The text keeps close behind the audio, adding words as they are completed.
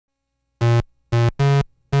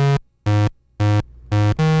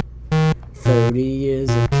30 years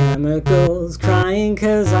of chemicals, crying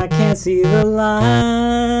 'cause I can't see the light.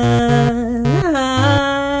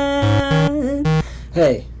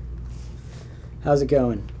 Hey, how's it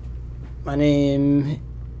going? My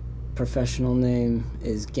professional name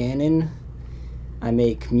is Gannon. I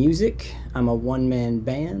make music. I'm a one-man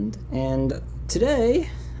band, and today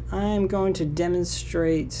I'm going to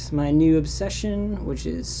demonstrate my new obsession, which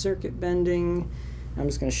is circuit bending. I'm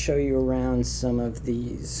just going to show you around some of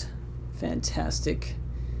these fantastic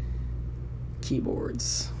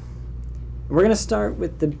keyboards. We're going to start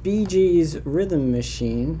with the Bee Gees Rhythm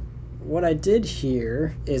Machine. What I did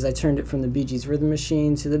here is I turned it from the Bee Gees Rhythm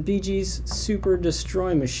Machine to the Bee Gees Super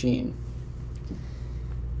Destroy Machine.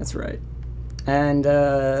 That's right. And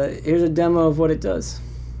here's a demo of what it does.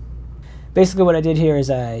 Basically what I did here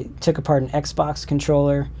is I took apart an Xbox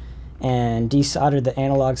controller and desoldered the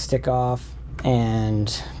analog stick off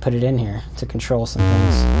and put it in here to control some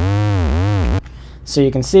things. So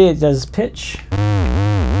you can see it does pitch,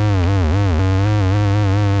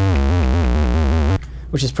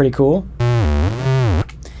 which is pretty cool.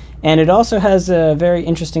 And it also has a very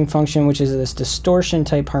interesting function, which is this distortion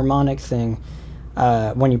type harmonic thing.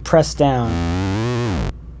 When you press down,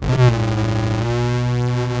 it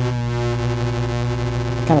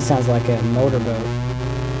kind of sounds like a motorboat.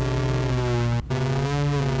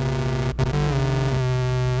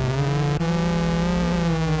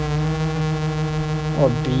 Or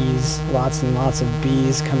bees, lots and lots of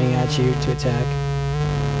bees coming at you to attack.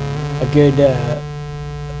 A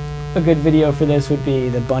good video for this would be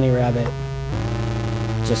the bunny rabbit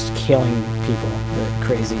just killing people, the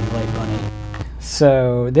crazy light bunny.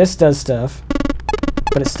 So this does stuff,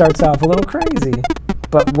 but it starts off a little crazy.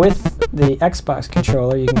 But with the Xbox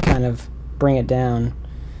controller, you can kind of bring it down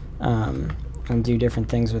and do different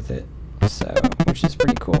things with it, so which is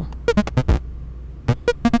pretty cool.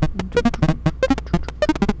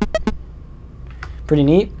 Pretty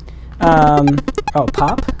neat. Oh,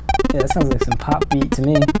 pop? Yeah, that sounds like some pop beat to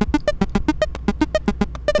me.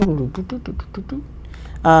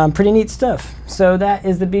 Pretty neat stuff. So that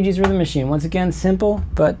is the Bee Gees Rhythm Machine. Once again, simple,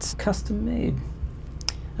 but custom made.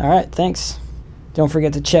 Alright, thanks. Don't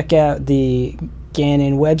forget to check out the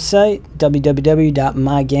Gannon website,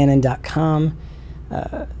 www.mygannon.com.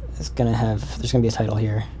 There's gonna be a title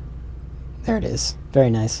here. There it is. Very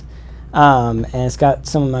nice. And it's got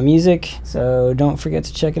some of my music, so don't forget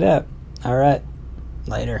to check it out. Alright,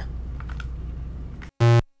 later.